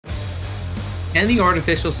Can the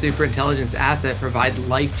artificial superintelligence asset provide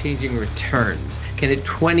life-changing returns? Can it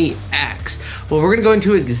 20x? Well, we're going to go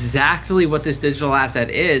into exactly what this digital asset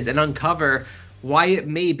is and uncover why it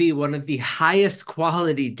may be one of the highest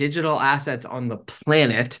quality digital assets on the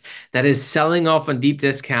planet that is selling off on deep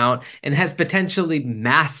discount and has potentially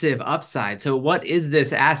massive upside. So what is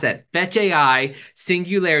this asset? Fetch AI,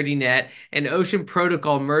 Singularity Net, and Ocean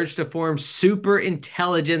Protocol merged to form Super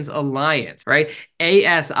Intelligence Alliance, right?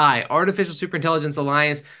 ASI, Artificial Superintelligence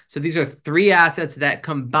Alliance. So these are three assets that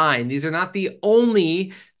combine. These are not the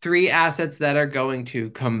only three assets that are going to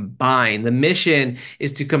combine. The mission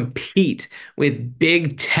is to compete with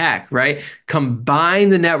big tech, right? Combine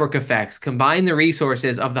the network effects, combine the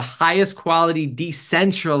resources of the highest quality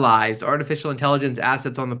decentralized artificial intelligence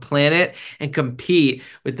assets on the planet and compete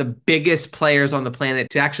with the biggest players on the planet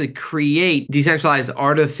to actually create decentralized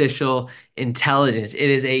artificial intelligence. It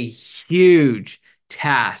is a huge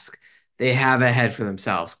task they have ahead for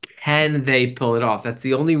themselves. Can they pull it off? That's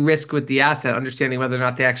the only risk with the asset, understanding whether or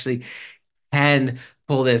not they actually can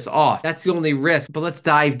pull this off. That's the only risk. But let's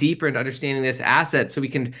dive deeper into understanding this asset so we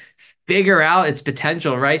can figure out its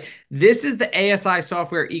potential, right? This is the ASI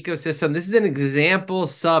software ecosystem. This is an example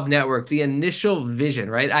sub network, the initial vision,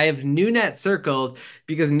 right? I have NewNet circled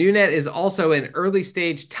because NewNet is also an early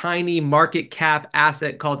stage tiny market cap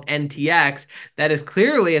asset called NTX that is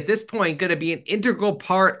clearly at this point going to be an integral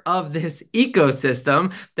part of this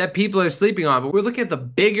ecosystem that people are sleeping on. But we're looking at the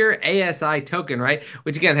bigger ASI token, right?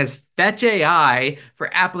 Which again has Fetch AI for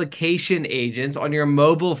application agents on your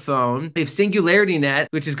mobile phone. We have Singularity Net,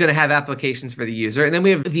 which is going to have applications for the user. And then we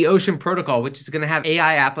have the Ocean Protocol, which is going to have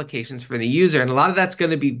AI applications for the user. And a lot of that's going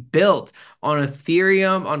to be built on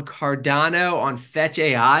Ethereum, on Cardano, on Fetch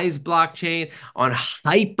AI's blockchain, on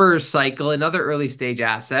Hypercycle, another early stage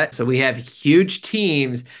asset. So we have huge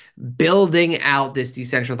teams building out this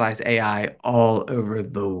decentralized AI all over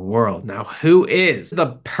the world. Now, who is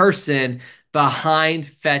the person behind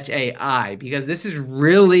Fetch AI? Because this is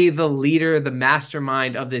really the leader, the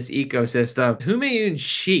mastermind of this ecosystem. Humayun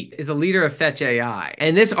Sheikh is the leader of Fetch AI.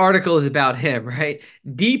 And this article is about him, right?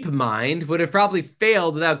 DeepMind would have probably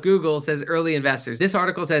failed without Google, says early investors. This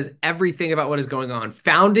article says everything about what is going on.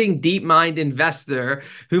 Founding DeepMind investor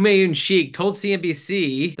Humayun Sheikh told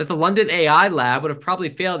CNBC that the London AI lab would have probably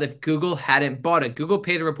failed if Google hadn't bought it. Google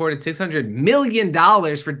paid a reported $600 million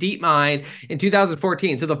for DeepMind in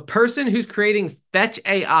 2014. So the person who's creating Fetch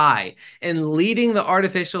AI and leading the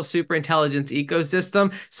artificial superintelligence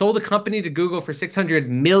ecosystem sold a company to Google for $600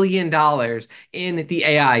 million in the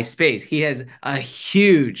AI space. He has a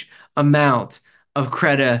huge amount of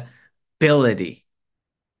credibility,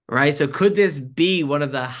 right? So could this be one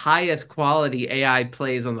of the highest quality AI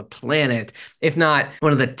plays on the planet, if not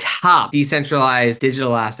one of the top decentralized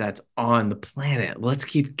digital assets on the planet? Let's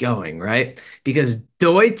keep going, right? Because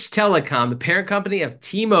Deutsche Telekom, the parent company of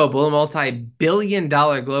T-Mobile, a multi-billion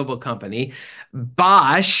dollar global company,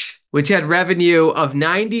 Bosch, which had revenue of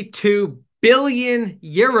 92 billion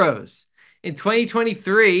euros in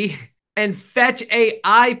 2023, and Fetch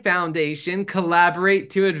AI Foundation collaborate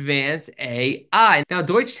to advance AI. Now,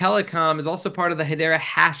 Deutsche Telekom is also part of the Hedera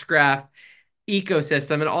Hashgraph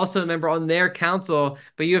ecosystem and also a member on their council,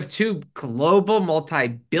 but you have two global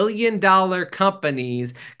multi-billion dollar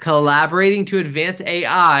companies collaborating to advance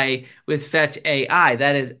AI with Fetch AI.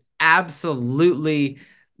 That is absolutely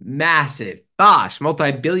massive. Bosch,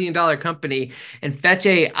 multi-billion dollar company, and Fetch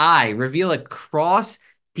AI reveal a cross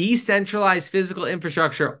decentralized physical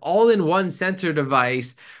infrastructure all in one sensor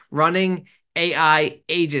device running AI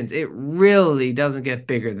agents. It really doesn't get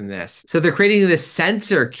bigger than this. So they're creating this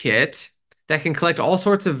sensor kit that can collect all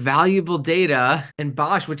sorts of valuable data. And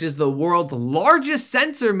Bosch, which is the world's largest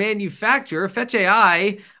sensor manufacturer, Fetch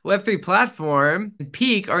AI, Web3 platform, and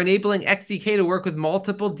Peak are enabling XDK to work with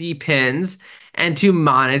multiple DPINs and to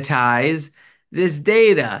monetize this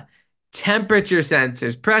data. Temperature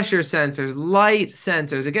sensors, pressure sensors, light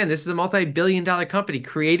sensors. Again, this is a multi-billion dollar company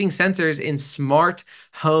creating sensors in smart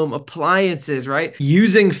home appliances, right?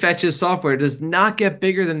 Using Fetch's software does not get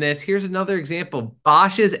bigger than this. Here's another example.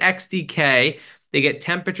 Bosch's XDK, they get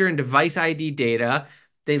temperature and device ID data.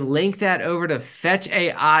 They link that over to Fetch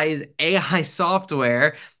AI's AI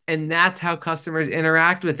software, and that's how customers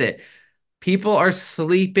interact with it. People are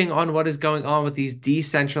sleeping on what is going on with these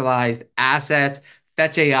decentralized assets.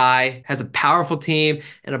 Fetch AI has a powerful team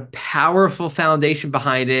and a powerful foundation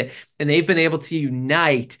behind it, and they've been able to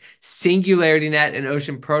unite Singularity Net and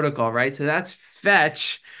Ocean Protocol, right? So that's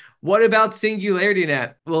Fetch What about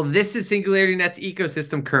SingularityNet? Well, this is SingularityNet's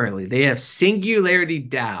ecosystem currently. They have Singularity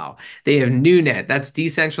DAO. They have NewNet, that's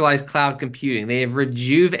decentralized cloud computing. They have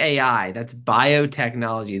Rejuve AI, that's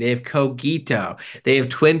biotechnology. They have Cogito. They have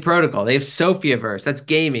Twin Protocol. They have Sophiaverse, that's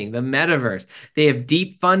gaming, the metaverse. They have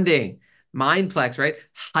Deep Funding. Mindplex, right?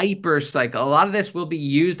 Hypercycle. A lot of this will be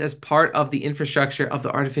used as part of the infrastructure of the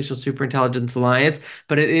Artificial Superintelligence Alliance,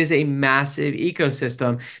 but it is a massive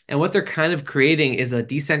ecosystem. And what they're kind of creating is a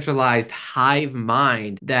decentralized hive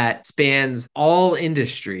mind that spans all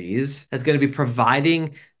industries that's going to be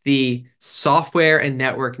providing the software and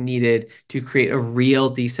network needed to create a real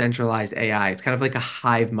decentralized AI. It's kind of like a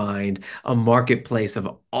hive mind, a marketplace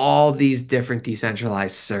of all these different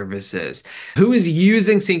decentralized services. Who is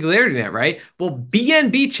using SingularityNet, right? Well,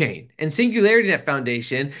 BNB Chain and SingularityNet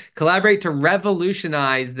Foundation collaborate to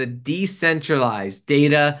revolutionize the decentralized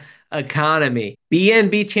data economy.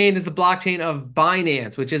 BNB Chain is the blockchain of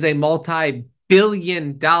Binance, which is a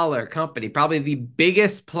multi-billion-dollar company, probably the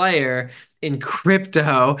biggest player in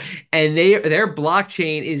crypto, and their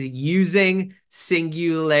blockchain is using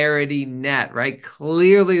Singularity Net, right?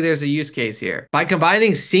 Clearly, there's a use case here. By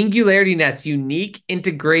combining Singularity Net's unique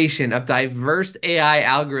integration of diverse AI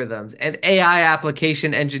algorithms and AI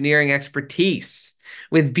application engineering expertise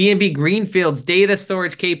with BNB Greenfield's data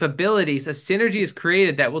storage capabilities, a synergy is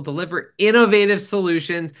created that will deliver innovative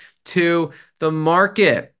solutions to the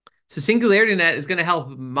market. So SingularityNet is going to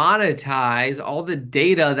help monetize all the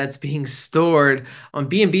data that's being stored on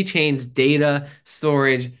BNB Chain's data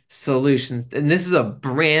storage solutions. And this is a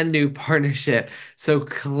brand new partnership. So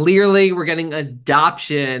clearly we're getting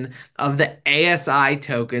adoption of the ASI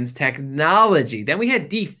tokens technology. Then we had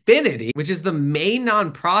Dfinity, which is the main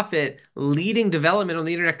nonprofit leading development on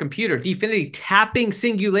the internet computer. Dfinity tapping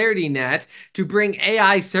SingularityNet to bring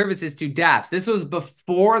AI services to dApps. This was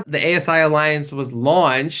before the ASI Alliance was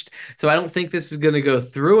launched, so I don't think this is going to go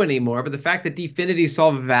through anymore. But the fact that Dfinity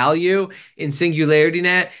saw value in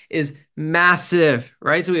SingularityNet is massive,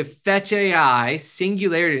 right? So we have Fetch AI,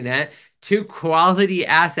 SingularityNet, two quality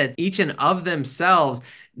assets, each and of themselves,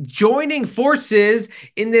 joining forces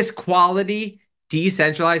in this quality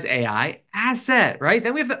decentralized AI asset, right?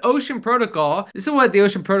 Then we have the Ocean Protocol. This is what the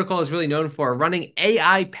Ocean Protocol is really known for, running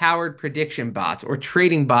AI-powered prediction bots or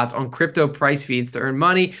trading bots on crypto price feeds to earn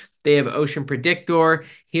money. They have Ocean Predictor.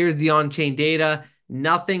 Here's the on-chain data.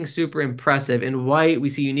 Nothing super impressive. In white, we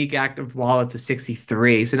see unique active wallets of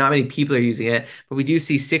 63. So not many people are using it, but we do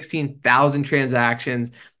see 16,000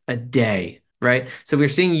 transactions a day, right? So we're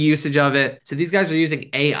seeing usage of it. So these guys are using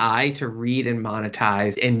AI to read and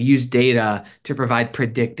monetize and use data to provide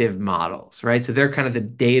predictive models, right? So they're kind of the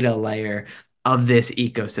data layer of this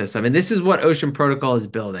ecosystem. And this is what Ocean Protocol is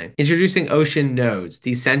building. Introducing Ocean Nodes,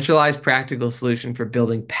 decentralized practical solution for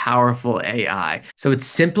building powerful AI. So it's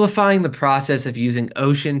simplifying the process of using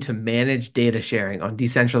Ocean to manage data sharing on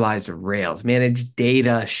decentralized rails, manage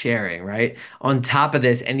data sharing, right? On top of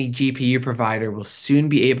this, any GPU provider will soon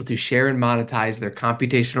be able to share and monetize their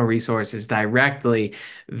computational resources directly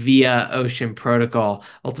via Ocean Protocol,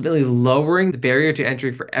 ultimately lowering the barrier to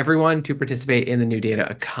entry for everyone to participate in the new data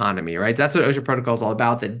economy, right? That's what Ocean Protocol is all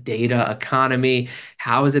about, the data economy.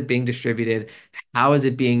 How is it being distributed? How is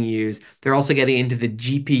it being used? They're also getting into the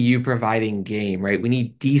GPU providing game, right? We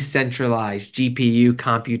need decentralized GPU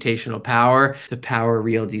computational power to power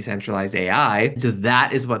real decentralized AI. So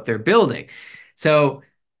that is what they're building. So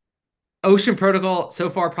Ocean Protocol, so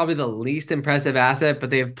far, probably the least impressive asset, but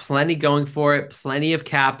they have plenty going for it, plenty of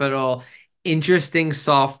capital, interesting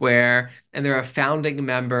software, and they're a founding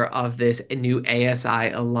member of this new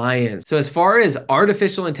ASI alliance. So as far as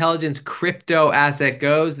artificial intelligence crypto asset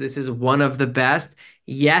goes, this is one of the best.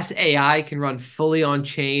 Yes, AI can run fully on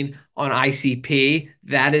chain on ICP.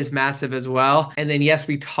 That is massive as well. And then yes,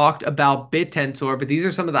 we talked about BitTensor, but these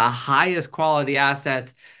are some of the highest quality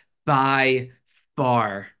assets by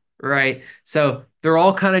far. Right. So they're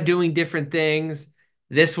all kind of doing different things.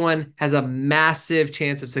 This one has a massive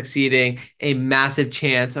chance of succeeding, a massive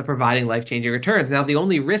chance of providing life-changing returns. Now, the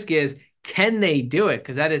only risk is, can they do it?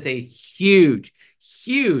 Because that is a huge,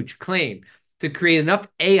 huge claim to create enough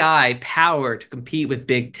AI power to compete with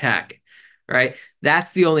big tech, right?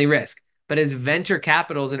 That's the only risk. But as venture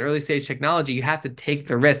capitals and early stage technology, you have to take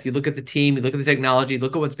the risk. You look at the team, you look at the technology,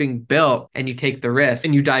 look at what's being built, and you take the risk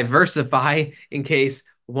and you diversify in case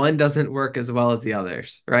one doesn't work as well as the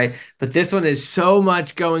others, right? But this one is so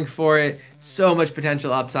much going for it, so much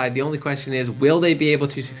potential upside. The only question is, will they be able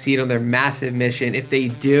to succeed on their massive mission? If they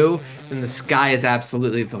do, then the sky is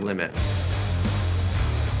absolutely the limit.